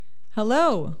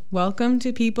Hello, welcome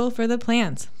to People for the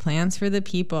Plants, Plants for the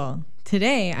People.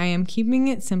 Today, I am keeping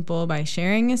it simple by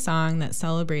sharing a song that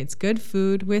celebrates good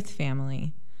food with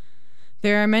family.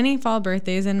 There are many fall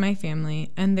birthdays in my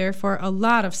family, and therefore a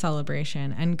lot of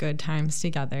celebration and good times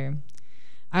together.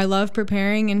 I love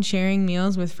preparing and sharing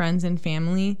meals with friends and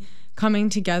family,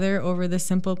 coming together over the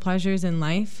simple pleasures in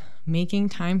life, making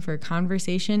time for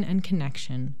conversation and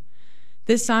connection.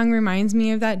 This song reminds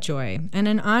me of that joy, and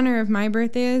in honor of my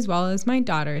birthday as well as my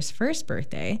daughter's first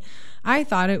birthday, I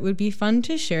thought it would be fun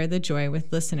to share the joy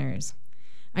with listeners.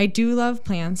 I do love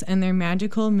plants and their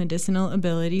magical medicinal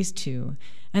abilities too,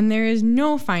 and there is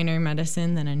no finer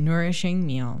medicine than a nourishing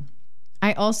meal.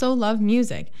 I also love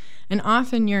music, and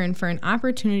often yearn for an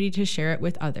opportunity to share it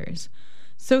with others.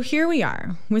 So here we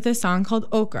are, with a song called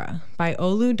Okra by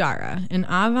Olu Dara, an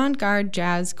avant-garde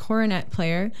jazz cornet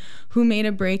player who made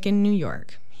a break in New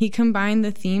York. He combined the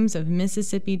themes of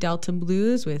Mississippi Delta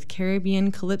blues with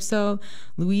Caribbean calypso,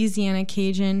 Louisiana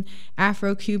Cajun,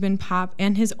 Afro-Cuban pop,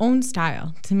 and his own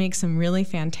style to make some really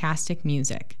fantastic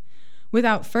music.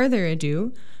 Without further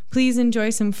ado, please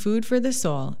enjoy some food for the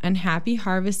soul and happy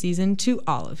harvest season to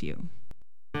all of you.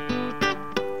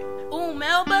 Ooh,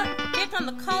 Melba, here come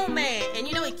the cone man, and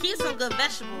you know he keeps some good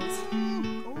vegetables.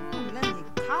 Ooh, let me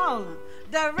call him.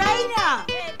 The radar.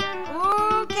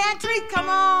 Ooh, Country, come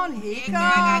on. Here come.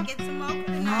 I gotta get some okra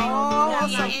tonight. Oh,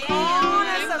 some corn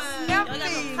and some snap got some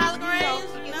peas. collard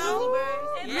greens, you know.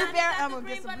 Blueberry. I'm going to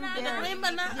get some blueberries. The green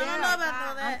banana, I don't know about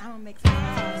all that. I'm going to make some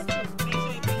sauce too.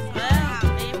 Well,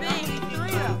 maybe.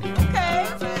 Okay.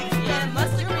 Yeah,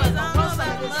 mustard greens, I don't know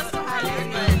about the mustard greens, but I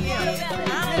don't know.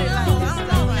 I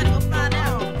gotta go find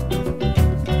out.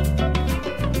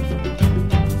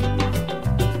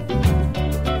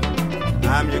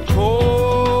 I'm your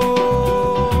cold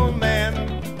man.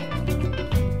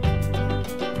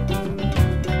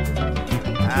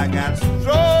 I got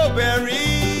strawberry.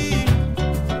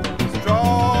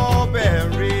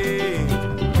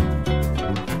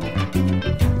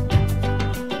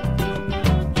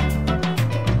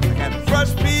 I got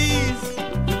fresh peas.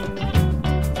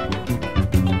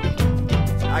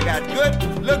 I got good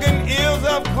looking ears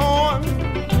of corn.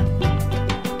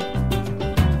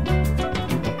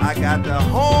 I got the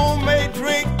homemade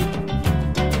drink,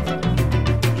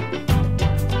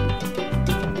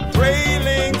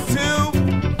 trailing soup.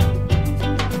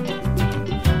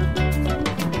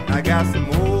 I got some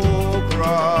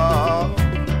okra,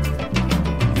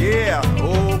 yeah,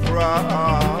 okra.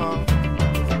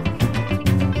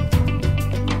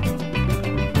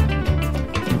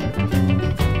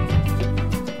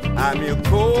 I'm your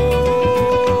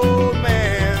cold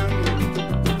man.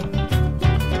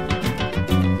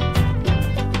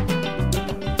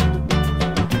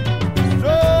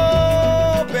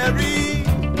 Strawberry,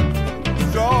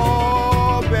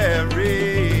 strawberry.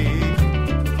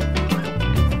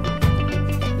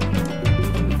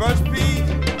 First pea,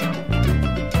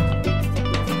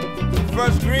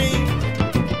 first green,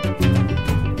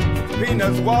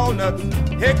 peanuts, walnuts,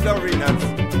 hickory nuts.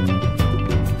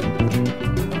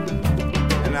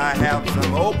 And I have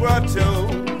some okra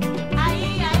too.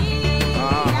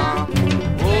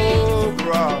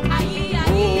 Okra.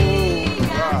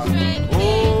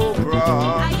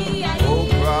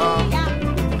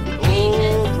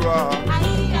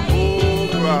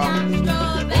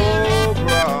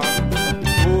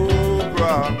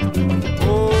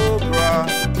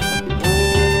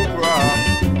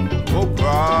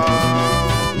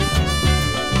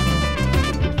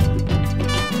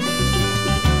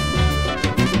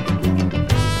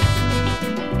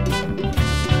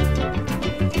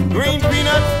 Green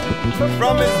peanuts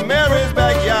from Miss Mary's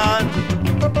backyard.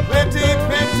 Plenty,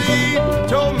 plenty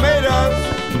tomatoes.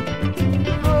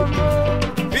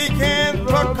 Pecan,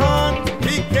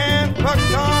 pecan.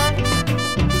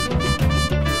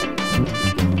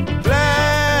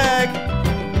 Blackberry,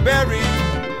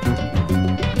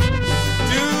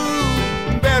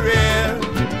 dewberry.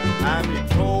 I'm your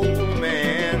cold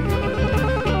man.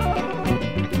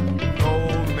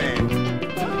 Cold man.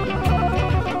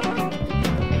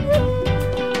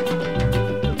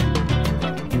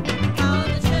 All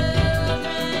the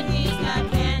children, he's got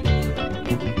candy.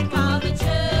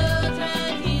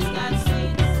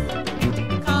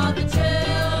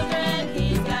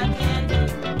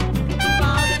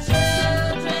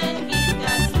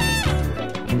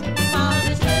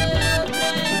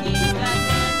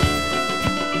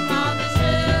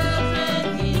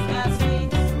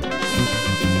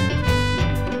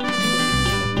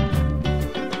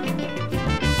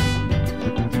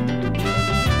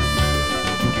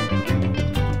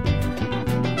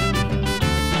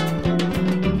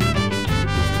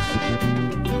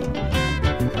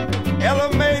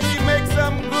 Ella Mae, she makes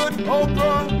some good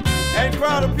okra and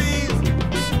crowd of peas.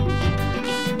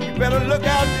 You better look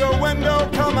out your window,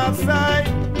 come outside.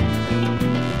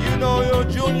 You know your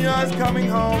junior is coming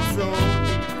home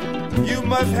soon. You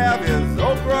must have his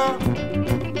okra.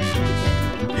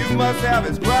 You must have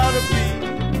his crowd of peas.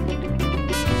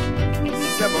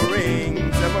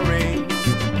 Simmering, simmering.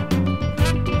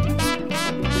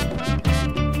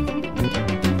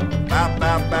 Bop,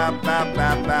 bop, bop, bop,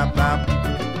 bop, bop, bop.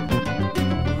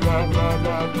 Bop, bop,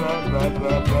 bop, bop, bop,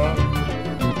 bop, bop.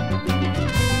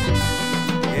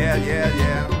 Yeah, yeah,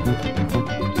 yeah.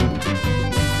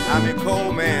 I'm your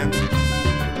coal man.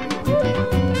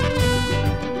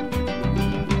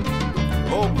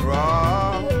 Okra.